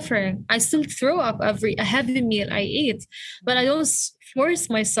still suffering. I still throw up every a heavy meal I eat, but I don't force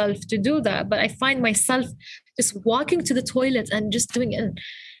myself to do that. But I find myself just walking to the toilet and just doing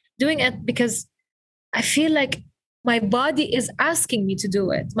it because I feel like my body is asking me to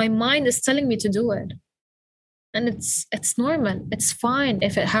do it. My mind is telling me to do it. And it's normal. It's fine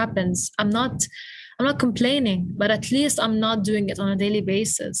if it happens. I'm not complaining, but at least I'm not doing it on a daily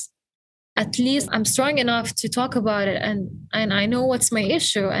basis. At least I'm strong enough to talk about it, and I know what's my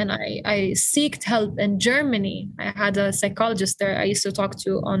issue, and I seeked help in Germany. I had a psychologist there I used to talk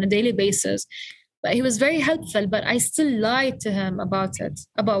to on a daily basis. But he was very helpful, but I still lied to him about it,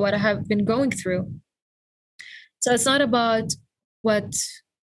 about what I have been going through. So it's not about what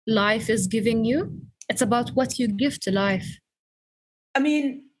life is giving you, it's about what you give to life. I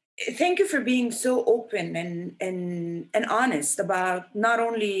mean, thank you for being so open and honest about not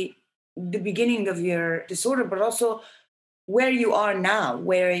only the beginning of your disorder, but also where you are now,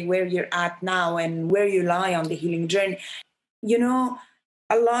 where you're at now, and where you lie on the healing journey. You know,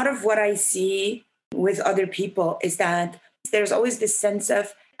 a lot of what I see with other people is that there's always this sense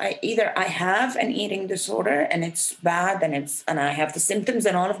of I have an eating disorder and it's bad and I have the symptoms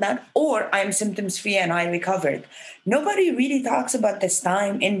and all of that, or I'm symptoms free and I recovered. Nobody really talks about this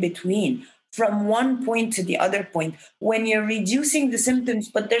time in between from one point to the other point when you're reducing the symptoms,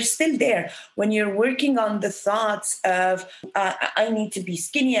 but they're still there. When you're working on the thoughts of I need to be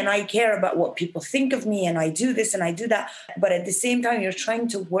skinny and I care about what people think of me and I do this and I do that, but at the same time you're trying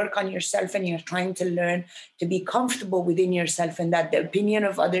to work on yourself and you're trying to learn to be comfortable within yourself and that the opinion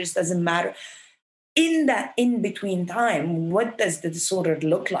of others doesn't matter. In that in between time, what does the disorder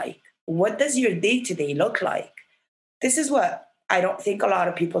look like? what does your day-to-day look like? This is what I don't think a lot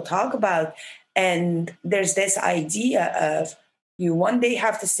of people talk about. And there's this idea of you one day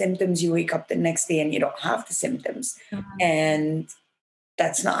have the symptoms, you wake up the next day and you don't have the symptoms. And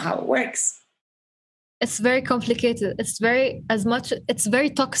that's not how it works. It's very complicated. It's very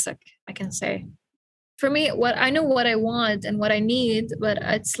toxic, I can say. For me, what I know what I want and what I need, but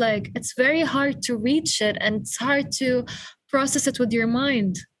it's like it's very hard to reach it, and it's hard to process it with your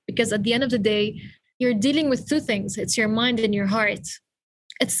mind, because at the end of the day, you're dealing with two things. It's your mind and your heart.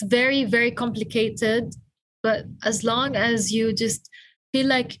 It's very, very complicated, but as long as you just feel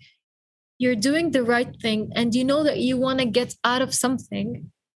like you're doing the right thing and you know that you want to get out of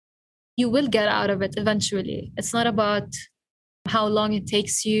something, you will get out of it eventually. It's not about how long it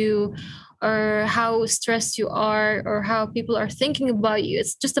takes you or how stressed you are or how people are thinking about you.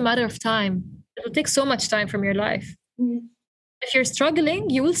 It's just a matter of time. It will take so much time from your life. If you're struggling,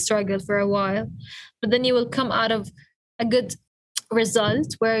 you will struggle for a while, but then you will come out of a good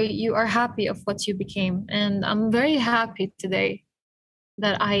result where you are happy of what you became. And I'm very happy today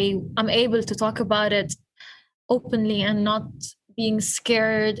that I'm able to talk about it openly and not being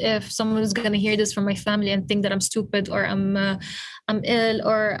scared if someone is going to hear this from my family and think that I'm stupid or I'm ill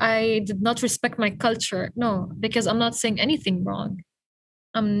or I did not respect my culture. No, because I'm not saying anything wrong.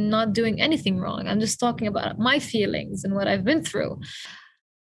 I'm not doing anything wrong. I'm just talking about my feelings and what I've been through.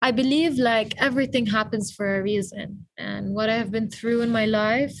 I believe like everything happens for a reason. And what I've been through in my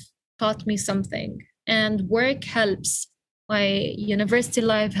life taught me something. And work helps. My university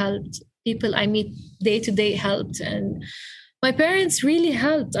life helped. People I meet day to day helped. And my parents really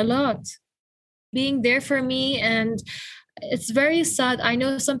helped a lot, being there for me. And it's very sad. I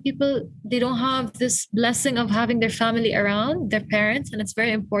know some people, they don't have this blessing of having their family around, their parents, and it's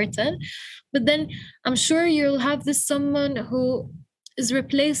very important. But then I'm sure you'll have this someone who is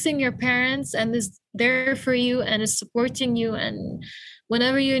replacing your parents and is there for you and is supporting you. And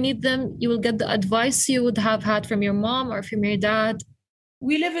whenever you need them, you will get the advice you would have had from your mom or from your dad.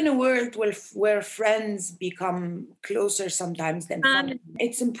 We live in a world where friends become closer sometimes than family.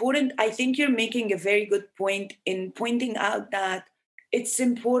 It's important. I think you're making a very good point in pointing out that it's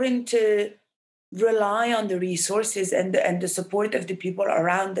important to rely on the resources and the support of the people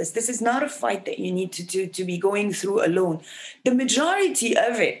around us. This is not a fight that you need to be going through alone. The majority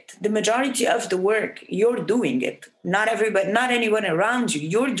of it, the majority of the work, you're doing it. Not everybody, not anyone around you.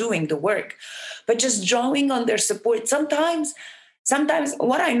 You're doing the work. But just drawing on their support. Sometimes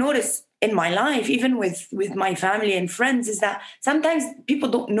what I notice in my life, even with my family and friends, is that sometimes people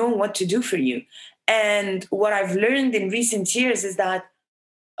don't know what to do for you. And what I've learned in recent years is that,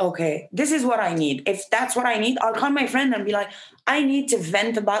 okay, this is what I need. If that's what I need, I'll call my friend and be like, I need to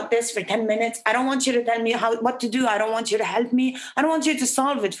vent about this for 10 minutes. I don't want you to tell me what to do. I don't want you to help me. I don't want you to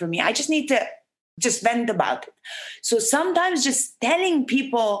solve it for me. I just need to just vent about it. So sometimes just telling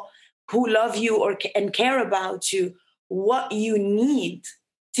people who love you and care about you what you need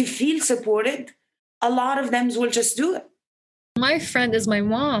to feel supported, a lot of them will just do it. My friend is my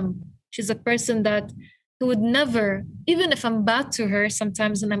mom. She's a person that who would never, even if I'm bad to her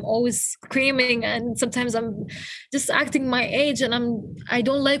sometimes and I'm always screaming and sometimes I'm just acting my age and I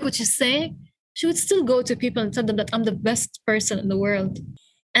don't like what she's saying, she would still go to people and tell them that I'm the best person in the world.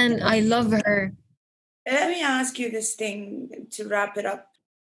 And I love her. Let me ask you this thing to wrap it up.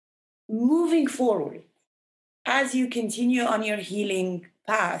 Moving forward, as you continue on your healing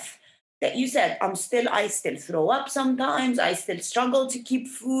path, that you said, I still throw up sometimes, I still struggle to keep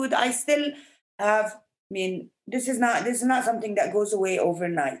food, I still have, this is not something that goes away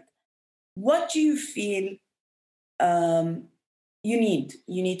overnight. What do you feel you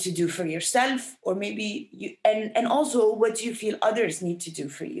need to do for yourself, or maybe you, and also what do you feel others need to do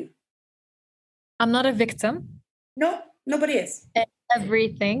for you? I'm not a victim. No, nobody is.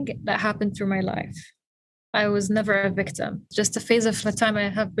 Everything that happened through my life, I was never a victim. Just a phase of the time I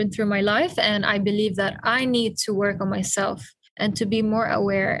have been through my life. And I believe that I need to work on myself and to be more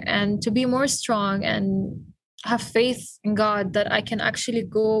aware and to be more strong and have faith in God that I can actually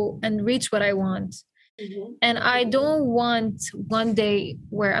go and reach what I want. Mm-hmm. And I don't want one day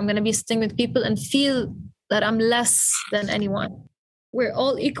where I'm going to be sitting with people and feel that I'm less than anyone. We're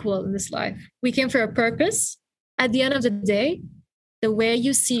all equal in this life. We came for a purpose. At the end of the day, the way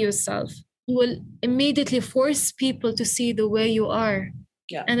you see yourself, you will immediately force people to see the way you are.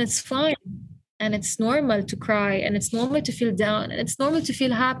 Yeah. And it's fine. And it's normal to cry. And it's normal to feel down. And it's normal to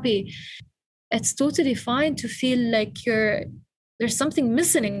feel happy. It's totally fine to feel like there's something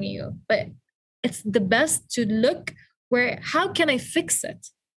missing in you. But it's the best to look how can I fix it?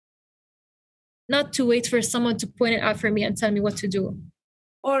 Not to wait for someone to point it out for me and tell me what to do.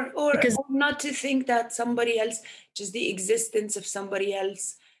 Because or not to think that somebody else, just the existence of somebody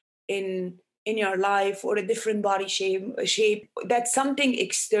else in your life, or a different body shape, that something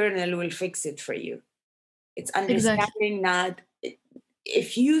external will fix it for you. It's exactly. understanding that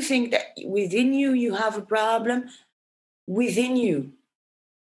if you think that within you you have a problem, within you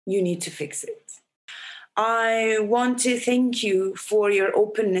need to fix it. I want to thank you for your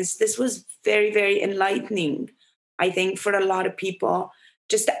openness. This was very, very enlightening, I think, for a lot of people,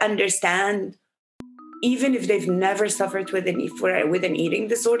 just to understand, even if they've never suffered with with an eating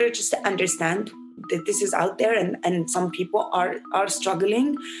disorder, just to understand that this is out there, and some people are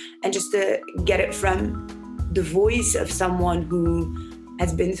struggling, and just to get it from the voice of someone who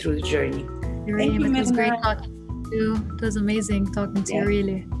has been through the journey. Thank you, It was great Myrna. talking to you. It was amazing talking to you, Yeah.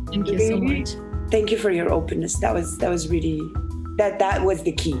 really. Thank you so Really, much. thank you for your openness. That was really, that was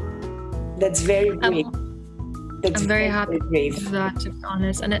the key. That's very brave. I'm, That's I'm very very, happy very brave. with that, to be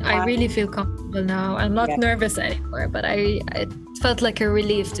honest. And I Uh, really feel comfortable now. I'm not yeah. nervous anymore, but it felt like a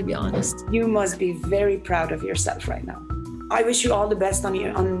relief, to be honest. You must be very proud of yourself right now. I wish you all the best on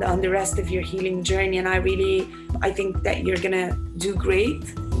the rest of your healing journey, and I think that you're gonna do great.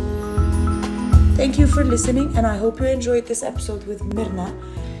 Thank you for listening, and I hope you enjoyed this episode with Myrna.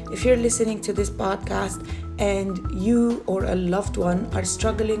 If you're listening to this podcast and you or a loved one are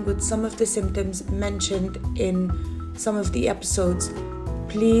struggling with some of the symptoms mentioned in some of the episodes,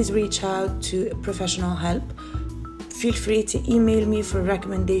 please reach out to professional help. Feel free to email me for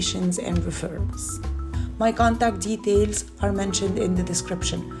recommendations and referrals. My contact details are mentioned in the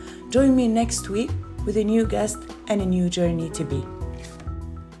description. Join me next week with a new guest and a new journey to be.